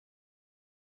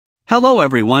Hello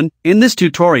everyone, in this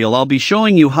tutorial I'll be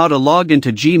showing you how to log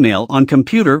into Gmail on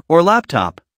computer or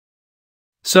laptop.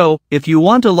 So, if you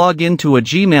want to log into a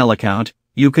Gmail account,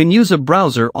 you can use a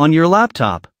browser on your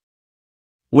laptop.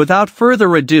 Without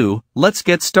further ado, let's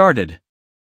get started.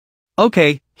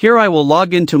 Okay, here I will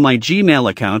log into my Gmail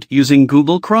account using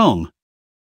Google Chrome.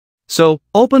 So,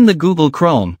 open the Google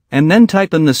Chrome, and then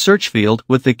type in the search field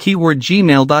with the keyword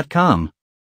gmail.com.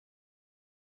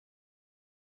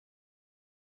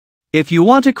 If you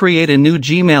want to create a new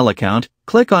Gmail account,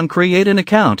 click on Create an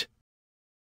Account.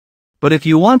 But if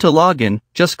you want to log in,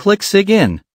 just click Sign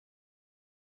In.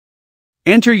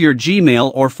 Enter your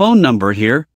Gmail or phone number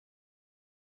here.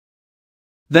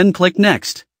 Then click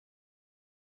Next.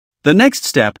 The next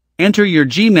step, enter your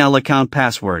Gmail account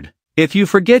password. If you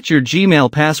forget your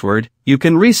Gmail password, you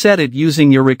can reset it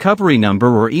using your recovery number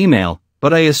or email,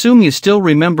 but I assume you still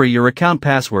remember your account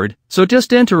password, so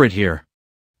just enter it here.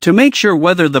 To make sure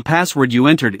whether the password you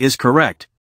entered is correct,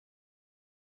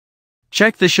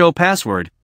 check the Show Password,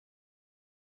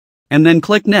 and then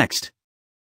click Next.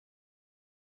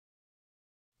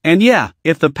 And yeah,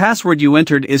 if the password you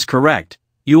entered is correct,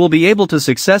 you will be able to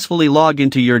successfully log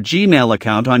into your Gmail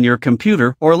account on your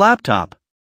computer or laptop.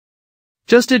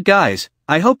 Just it guys,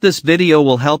 I hope this video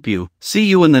will help you. See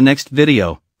you in the next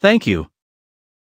video. Thank you.